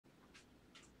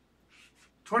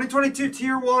2022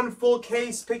 Tier 1 full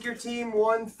case. Pick your team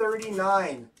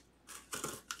 139.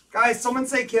 Guys, someone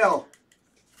say kill.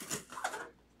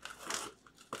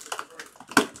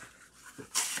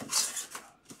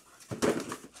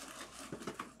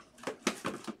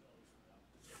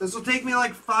 This will take me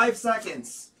like 5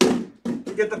 seconds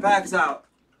to get the packs out.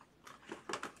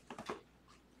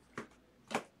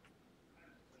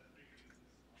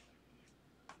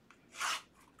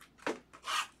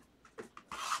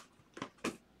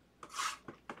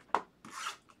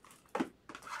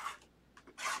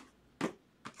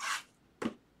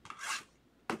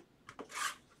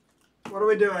 What are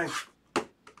we doing?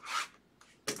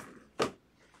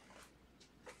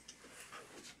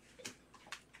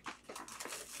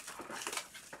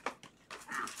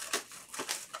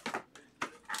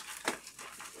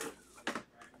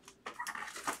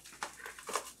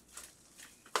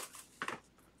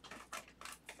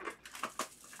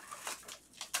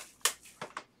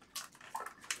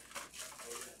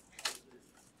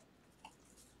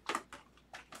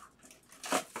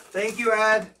 Thank you,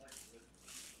 Ed.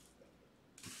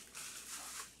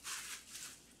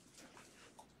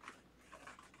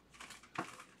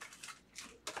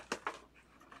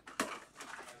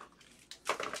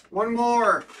 One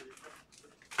more.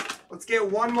 Let's get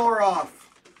one more off.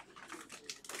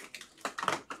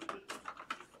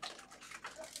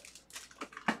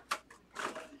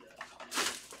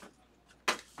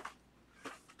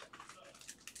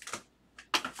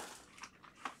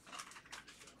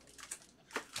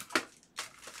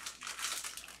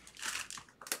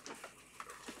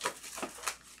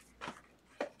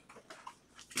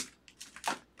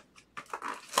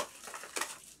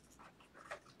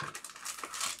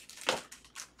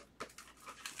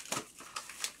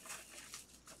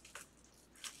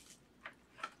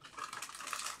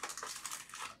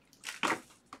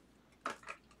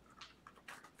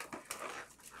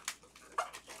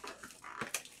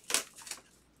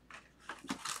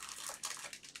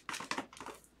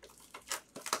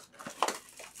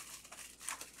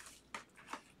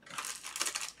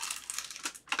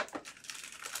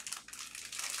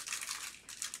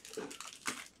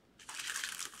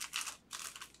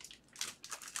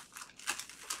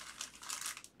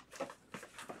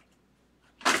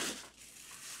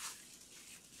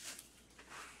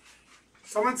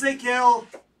 Someone say kill.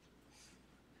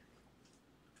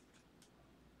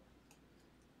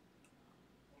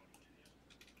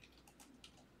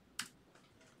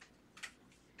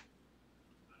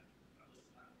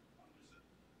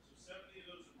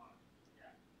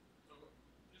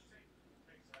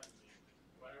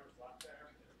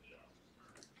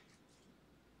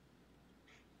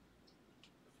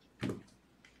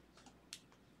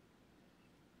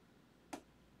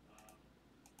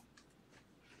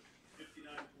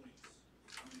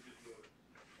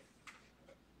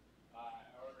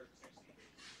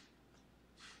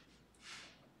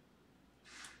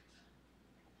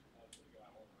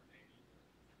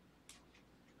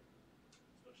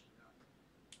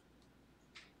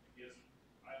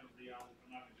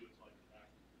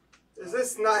 Is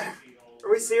this not...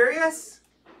 Are we serious?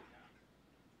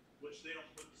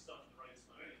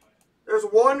 There's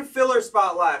one filler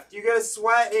spot left. You get a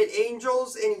sweat at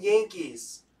Angels and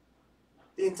Yankees.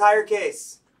 The entire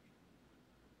case.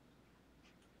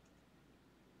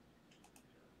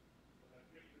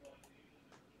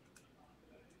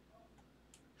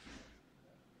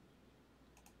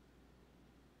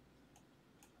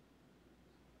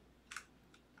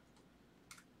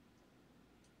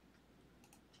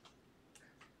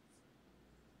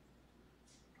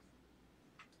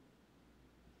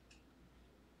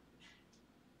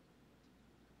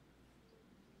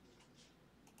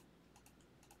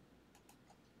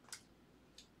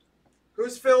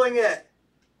 Who's filling it?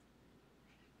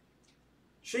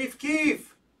 Chief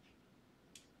Keef.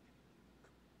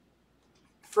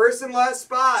 First and last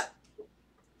spot.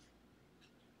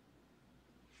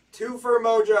 2 for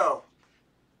Mojo.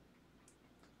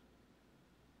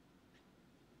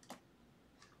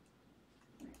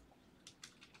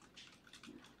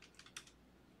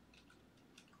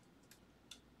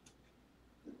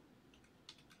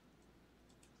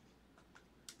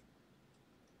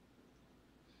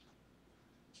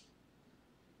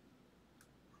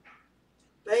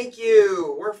 Thank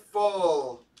you. We're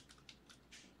full.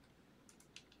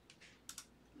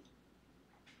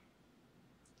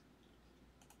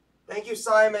 Thank you,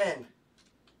 Simon.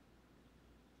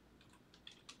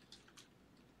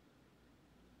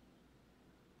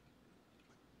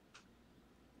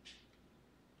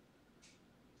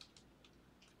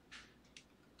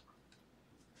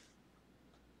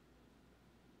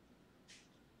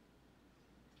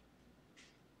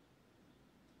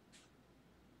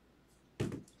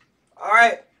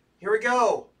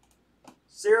 go.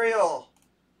 Cereal.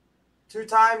 2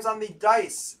 times on the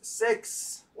dice.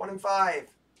 6, 1 and 5.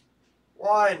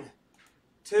 1,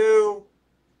 2,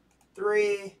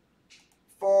 3,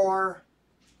 4,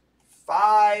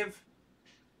 5.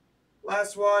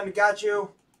 Last one. Got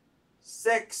you.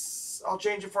 6. I'll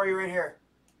change it for you right here.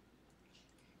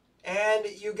 And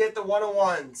you get the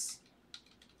 1-on-1s.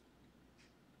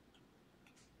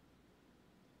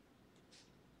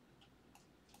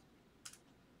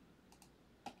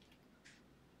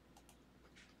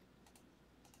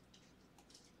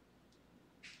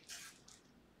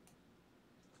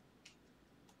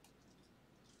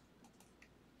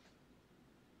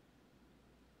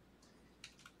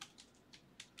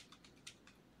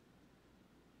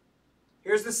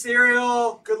 Here's the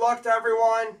cereal. Good luck to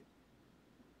everyone.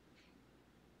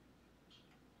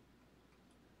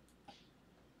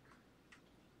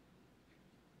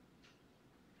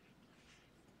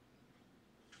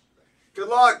 Good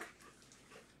luck.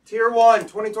 Tier 1,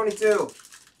 2022.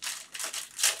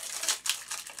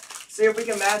 See if we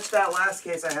can match that last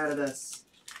case I had of this.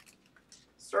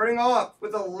 Starting off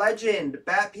with a legend.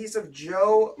 Bat piece of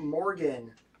Joe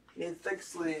Morgan. Need thick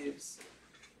sleeves.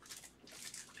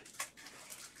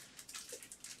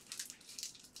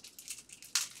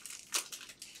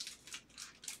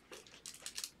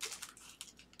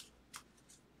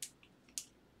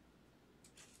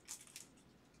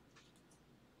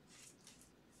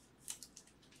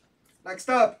 Next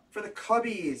up, for the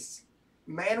Cubbies,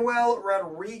 Manuel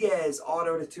Rodriguez,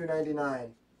 auto to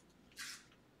 299.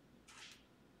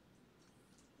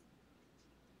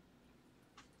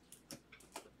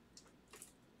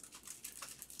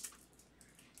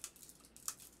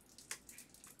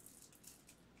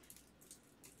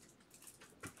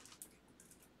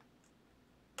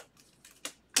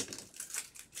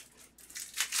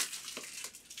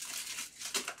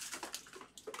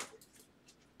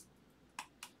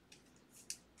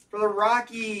 For the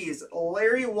Rockies,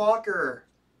 Larry Walker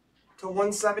to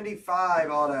 175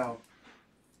 auto.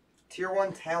 Tier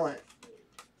 1 talent.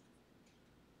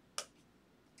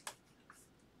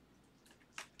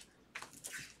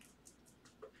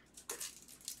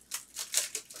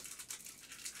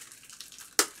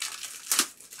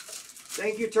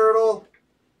 Thank you, Turtle.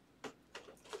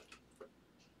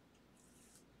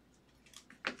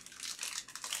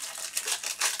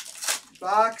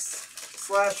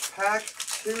 Box/pack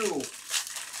 2.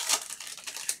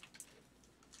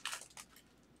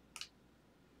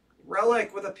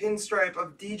 Relic with a pinstripe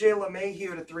of DJ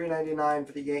LeMahieu to 399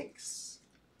 for the Yanks.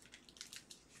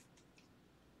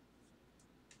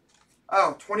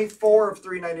 Oh, 24 of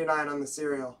 399 on the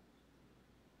cereal.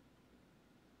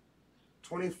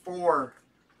 24.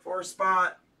 4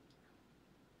 spot.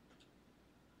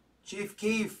 Chief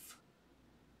Keef.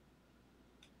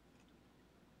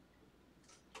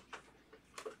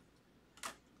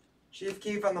 Chief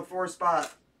Keef on the 4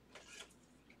 spot.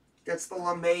 Gets the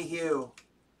LeMahieu.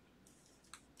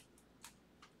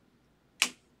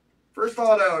 First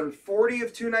auto, 40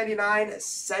 of 299,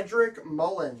 Cedric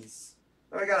Mullins.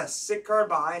 Oh, I got a sick card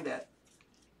behind it.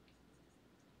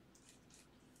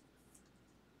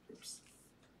 Oops.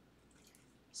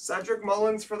 Cedric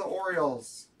Mullins for the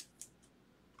Orioles.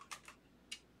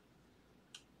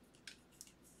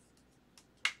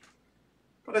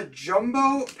 Got a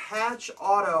jumbo patch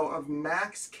auto of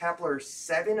Max Kepler,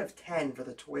 7 of 10 for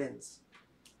the Twins.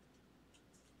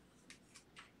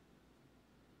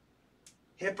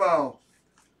 Hippo.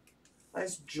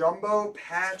 Nice jumbo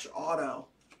patch auto.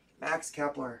 Max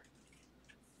Kepler.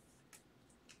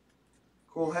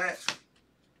 Cool hit.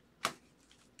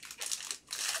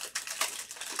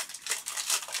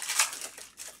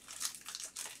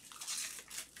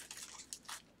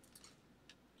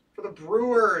 For the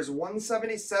Brewers,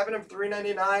 177 of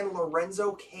 399,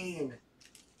 Lorenzo Cain.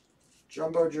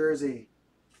 Jumbo jersey.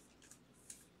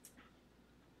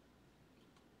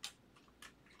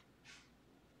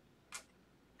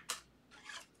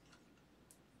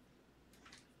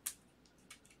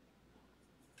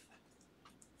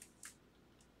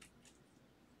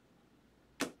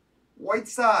 White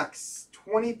Sox,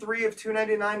 23 of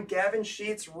 299, Gavin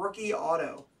Sheets, rookie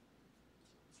auto.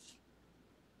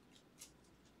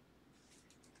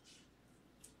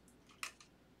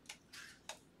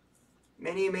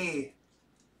 Mini-me.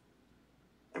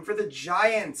 And for the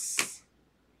Giants,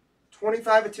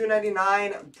 25 of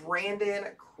 299, Brandon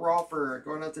Crawford,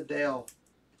 going out to Dale.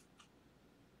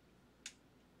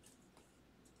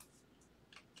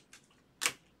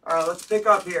 All right, let's pick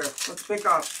up here. Let's pick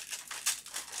up.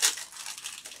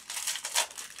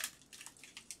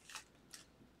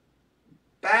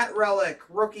 Bat Relic,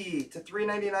 rookie to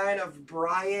 399 of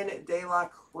Brian De La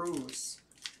Cruz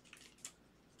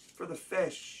for the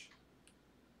Fish.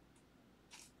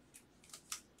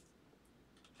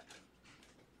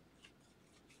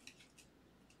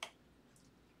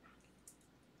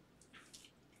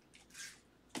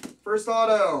 First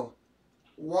auto,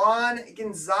 Juan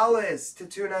Gonzalez to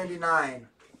 299.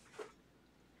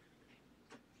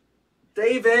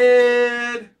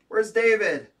 David! Where's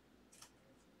David?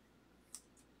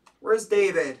 Where's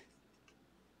David?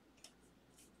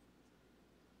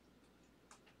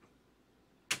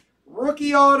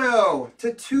 Rookie auto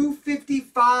to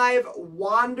 255,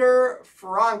 Wander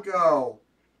Franco.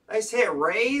 Nice hit,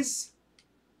 Rays.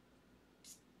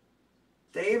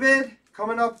 David,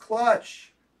 coming up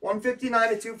clutch. 159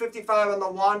 to 255 on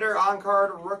the Wander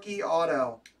on-card rookie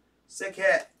auto. Sick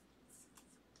hit.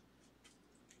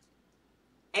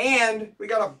 And we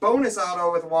got a bonus auto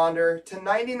with Wander to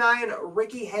 99,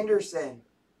 Ricky Henderson.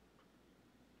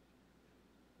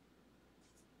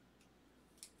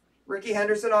 Ricky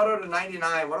Henderson auto to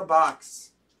 99. What a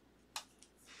box.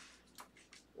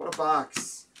 What a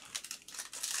box.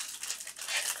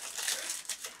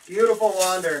 Beautiful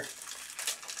Wander.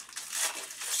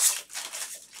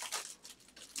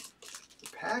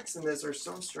 The packs in this are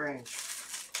so strange.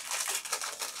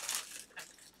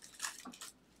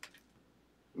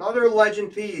 Another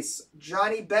legend piece,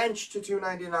 Johnny Bench to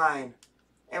 299.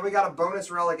 And we got a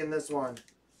bonus relic in this one.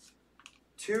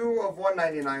 2 of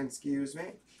 199, excuse me.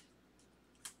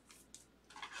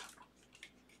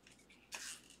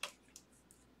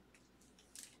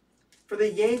 For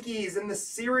the Yankees in the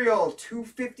serial,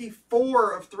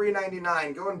 254 of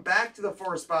 399. Going back to the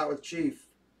 4 spot with Chief.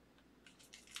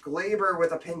 Glaber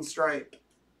with a pinstripe.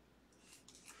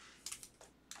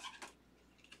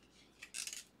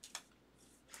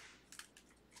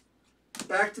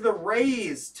 Back to the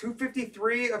Rays,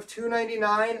 253 of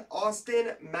 299,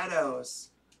 Austin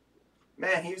Meadows.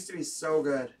 Man, he used to be so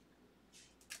good.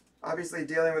 Obviously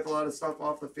dealing with a lot of stuff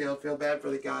off the field. Feel bad for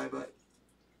the guy, but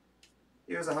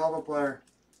he was a hell of a player.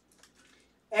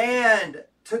 And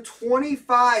to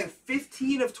 25,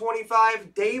 15 of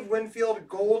 25, Dave Winfield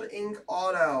Gold Ink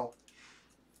Auto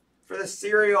for the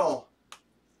serial.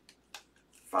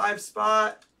 5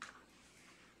 spot.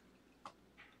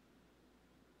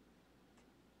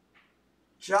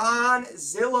 John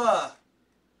Zilla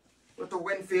with the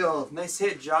Winfield. Nice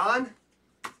hit, John.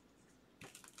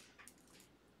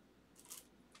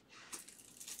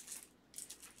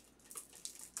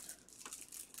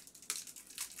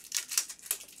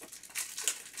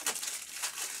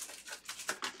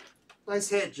 Nice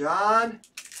hit, John.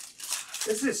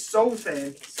 This is so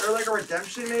thin. Is there like a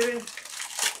redemption maybe?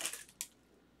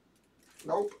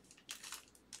 Nope.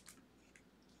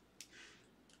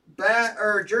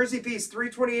 Jersey piece,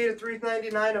 328 to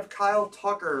 399 of Kyle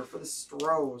Tucker for the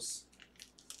Stros.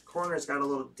 Corner's got a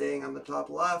little ding on the top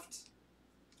left.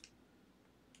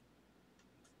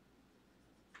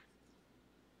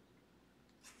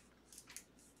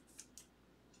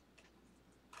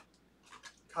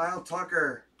 Kyle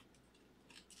Tucker.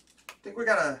 I think we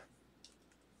got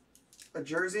a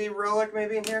jersey relic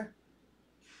maybe in here.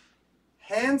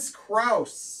 Hans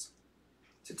Kraus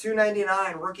to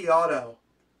 299, rookie auto.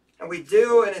 And we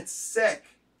do, and it's sick.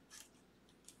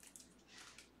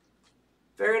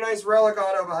 Very nice relic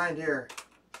auto behind here.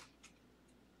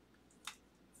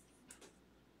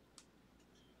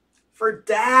 For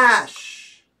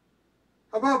Dash,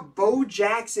 how about Bo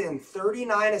Jackson,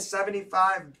 39 of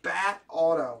 75, bat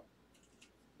auto.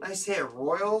 Nice hit,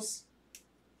 Royals.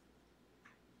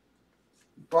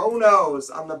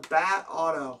 Bonos on the bat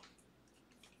auto.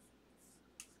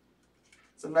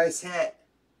 It's a nice hit.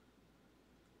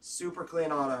 Super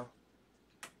clean auto.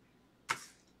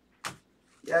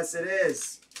 Yes, it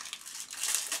is.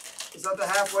 Is that the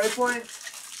halfway point?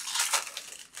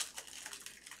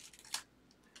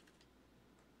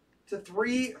 To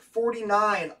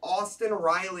 349, Austin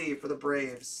Riley for the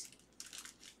Braves.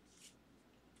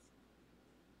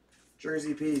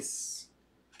 Jersey piece.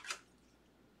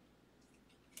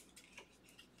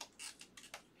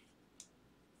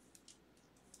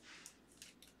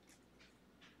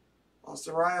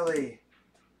 Austin Riley.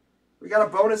 We got a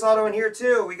bonus auto in here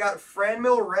too. We got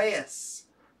Franmil Reyes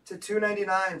to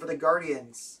 299 for the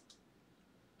Guardians.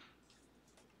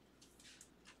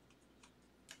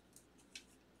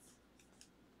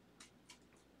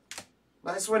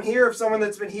 Nice one here of someone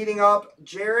that's been heating up.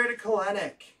 Jared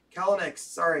Kelenic,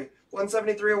 sorry.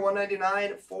 173 of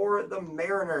 199 for the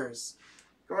Mariners.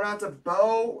 Going out to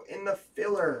Bo in the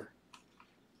filler.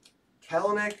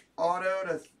 Kelenic auto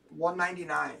to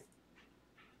 199.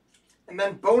 And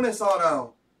then bonus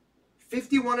auto,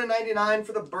 51/99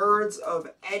 for the Birds of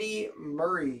Eddie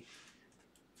Murray.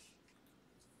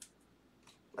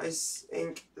 Nice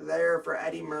ink there for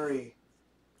Eddie Murray.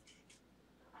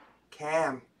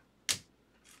 Cam.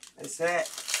 Nice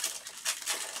hit.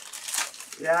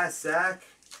 Yeah, Zach.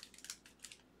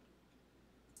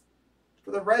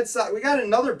 For the Red Sox, we got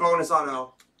another bonus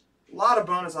auto. A lot of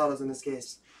bonus autos in this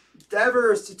case.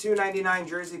 Devers to 299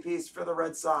 jersey piece for the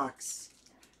Red Sox.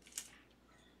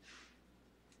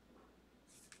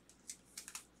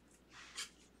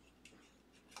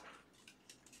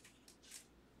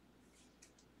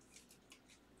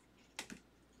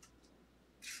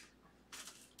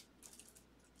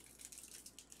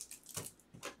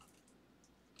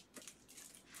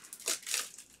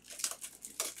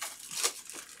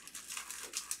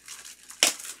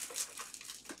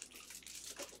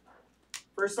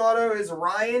 First auto is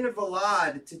Ryan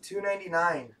Vilade to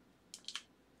 299.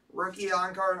 Rookie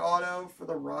on-card auto for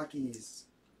the Rockies.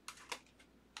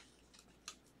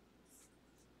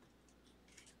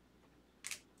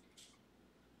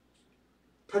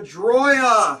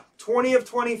 Pedroia,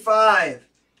 20/25.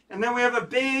 And then we have a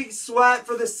big sweat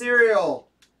for the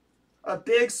cereal. A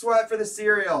big sweat for the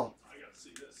cereal. I gotta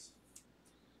see this.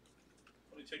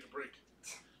 Let me take a break.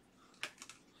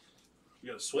 You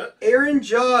got a sweat? Aaron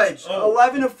Judge, Oh.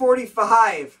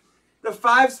 11/45. The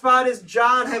 5 spot is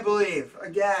John, I believe.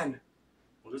 Again.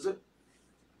 What is it?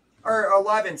 Or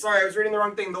 11. Sorry, I was reading the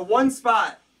wrong thing. The 1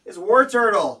 spot is War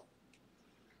Turtle.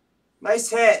 Nice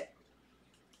hit.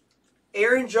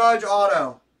 Aaron Judge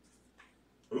auto.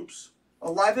 Oops.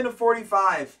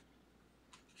 11/45.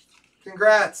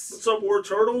 Congrats. What's up, War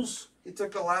Turtles? He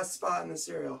took the last spot in the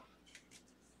cereal.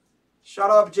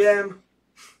 Shut up, Jim.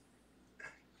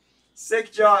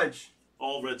 Sick Judge.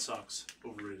 All Red Sox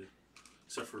overrated,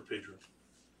 except for Pedro.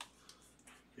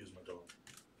 He's my dog.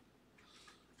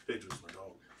 Pedro's my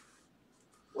dog.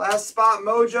 Last spot,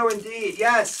 Mojo indeed.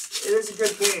 Yes, it is a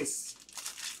good case.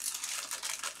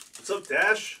 What's up,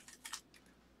 Dash?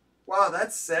 Wow,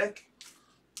 that's sick.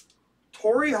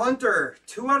 Torrey Hunter,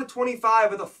 2/25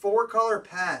 with a 4-color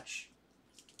patch.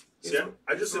 See,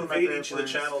 I just He's one of my invade favorite each of the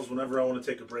players. channels whenever I want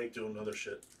to take a break doing other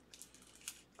shit.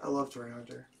 I love Torrey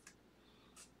Hunter.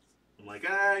 I'm like,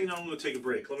 I'm going to take a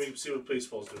break. Let me see what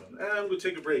baseball's doing. I'm going to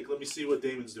take a break. Let me see what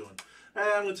Damon's doing.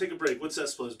 I'm going to take a break. What's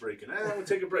Espla's breaking? I'm going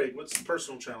to take a break. What's the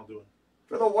personal channel doing?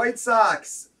 For the White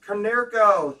Sox,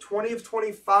 Konerko,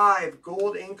 20/25,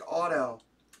 gold ink auto.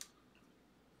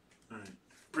 All right.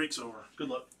 Break's over. Good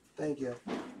luck. Thank you.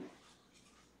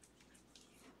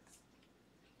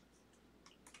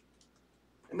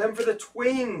 And then for the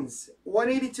Twins,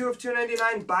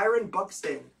 182/299, Byron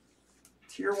Buxton.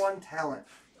 Tier 1 talent.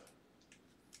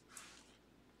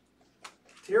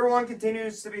 Tier 1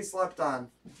 continues to be slept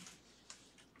on.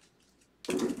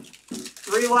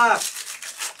 3 left.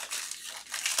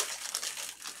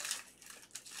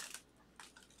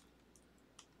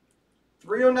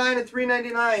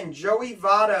 $309/399, Joey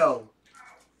Votto.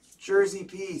 Jersey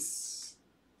piece.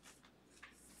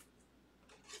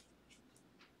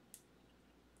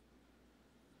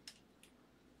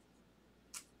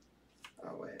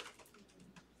 Oh, wait.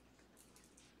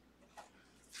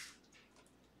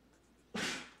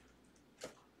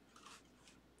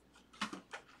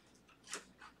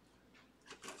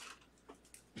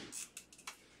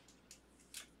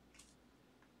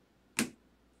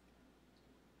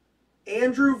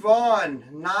 Andrew Vaughn,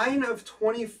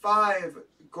 9/25,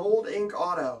 gold ink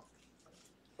auto.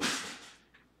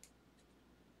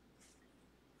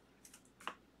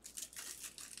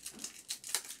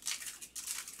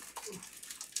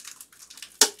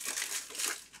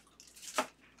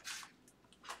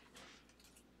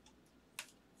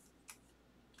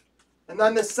 And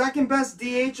then the second best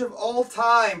DH of all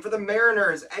time for the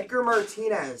Mariners, Edgar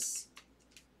Martinez.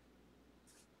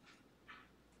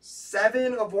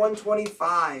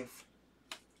 7/125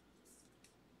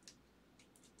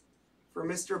 for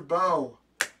Mr. Bo.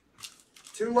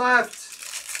 2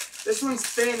 left. This one's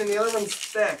thin and the other one's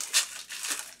thick.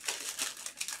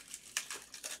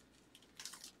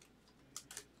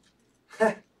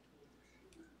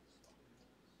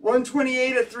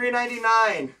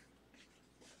 $128/399.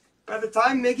 By the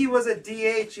time Mickey was a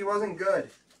DH, he wasn't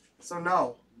good. So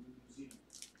no.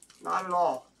 Not at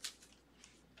all.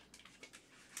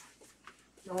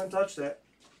 No one touched it.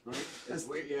 Right? It's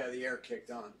weird. Yeah, the air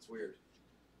kicked on. It's weird.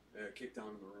 It kicked on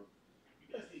in the room.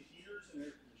 You guys need heaters and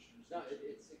air conditioners. No,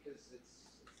 it's because it's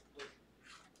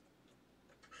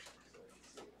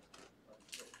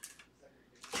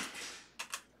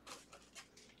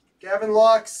Gavin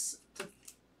Lux to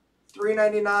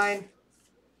 $399.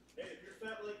 Hey, if you're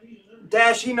fat like me, you never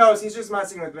Dash, he knows. He's just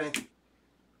messing with me.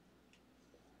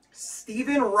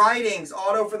 Steven Ridings,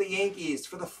 auto for the Yankees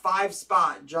for the 5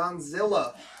 spot. John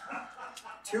Zilla,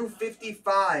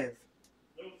 255.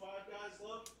 No 5 guys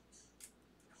left.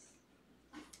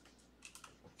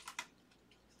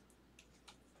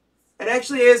 It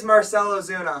actually is Marcell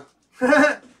Ozuna.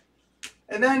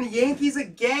 And then Yankees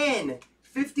again,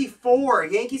 54.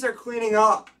 Yankees are cleaning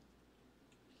up.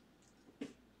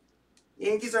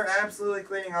 Yankees are absolutely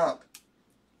cleaning up.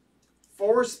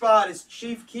 4 spot is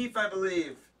Chief Keef, I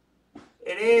believe.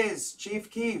 It is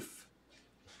Chief Keef.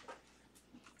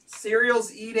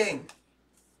 Cereal's eating.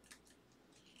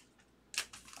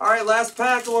 All right, last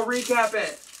pack, and we'll recap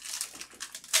it.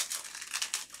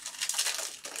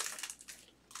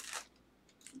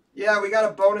 Yeah, we got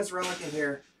a bonus relic in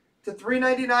here. To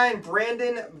 399,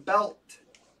 Brandon Belt.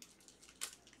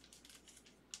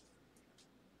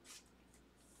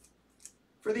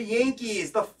 For the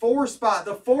Yankees, the 4 spot.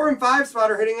 The 4 and 5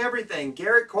 spot are hitting everything.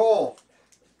 Garrett Cole.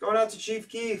 Going out to Chief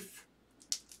Keef.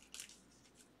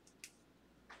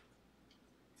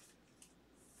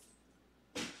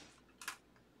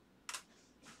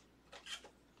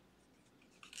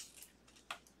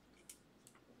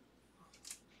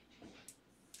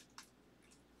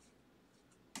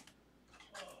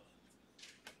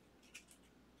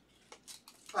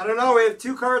 I don't know. We have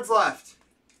 2 cards left.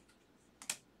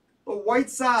 The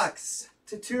White Sox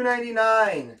to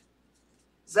 299.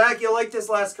 Zach, you like this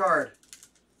last card?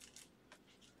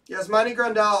 Yasmani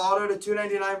Grandal auto to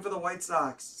 299 for the White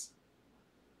Sox.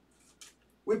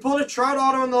 We pulled a Trout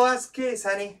auto in the last case,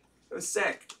 Henny. It was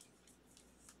sick.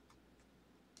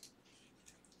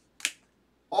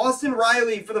 Austin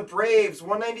Riley for the Braves,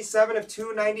 197 of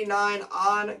 299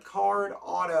 on card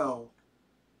auto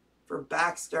for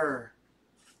Baxter.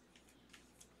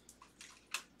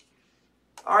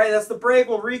 All right, that's the break.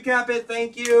 We'll recap it.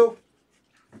 Thank you.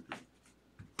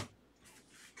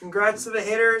 Congrats to the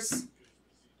hitters.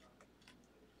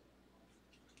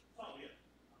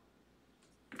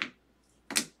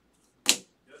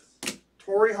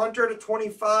 Torrey Hunter to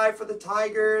 25 for the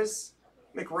Tigers.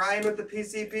 McRyan with the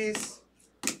PC piece.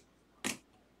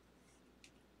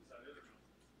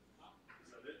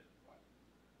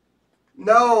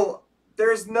 No,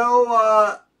 there's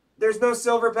no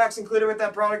silver packs included with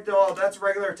that product at all. That's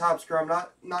regular Topps Chrome,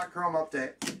 not Chrome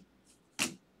Update.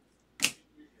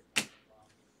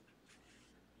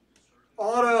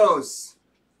 Autos.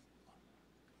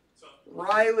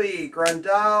 Riley,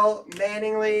 Grandal,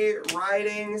 Manningly,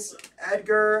 Ridings,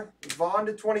 Edgar, Vaughn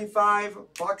to 25,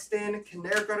 Buxton,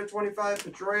 Canerco to 25,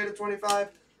 Pedroia to 25,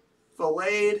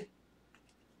 Fillade,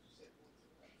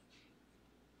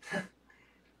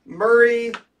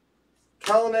 Murray,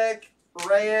 Kelenic,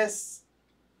 Reyes,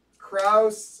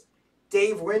 Kraus,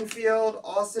 Dave Winfield,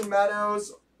 Austin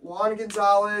Meadows, Juan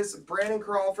Gonzalez, Brandon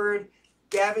Crawford,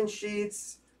 Gavin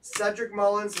Sheets, Cedric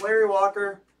Mullins, Larry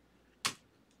Walker,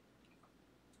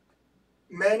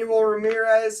 Manuel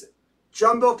Ramirez,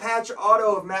 Jumbo Patch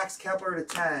auto of Max Kepler to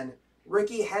 10,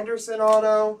 Ricky Henderson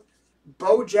auto,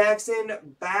 Bo Jackson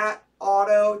bat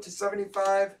auto to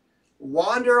 75,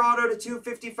 Wander auto to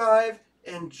 255,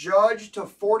 and Judge to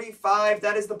 45.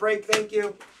 That is the break. Thank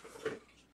you.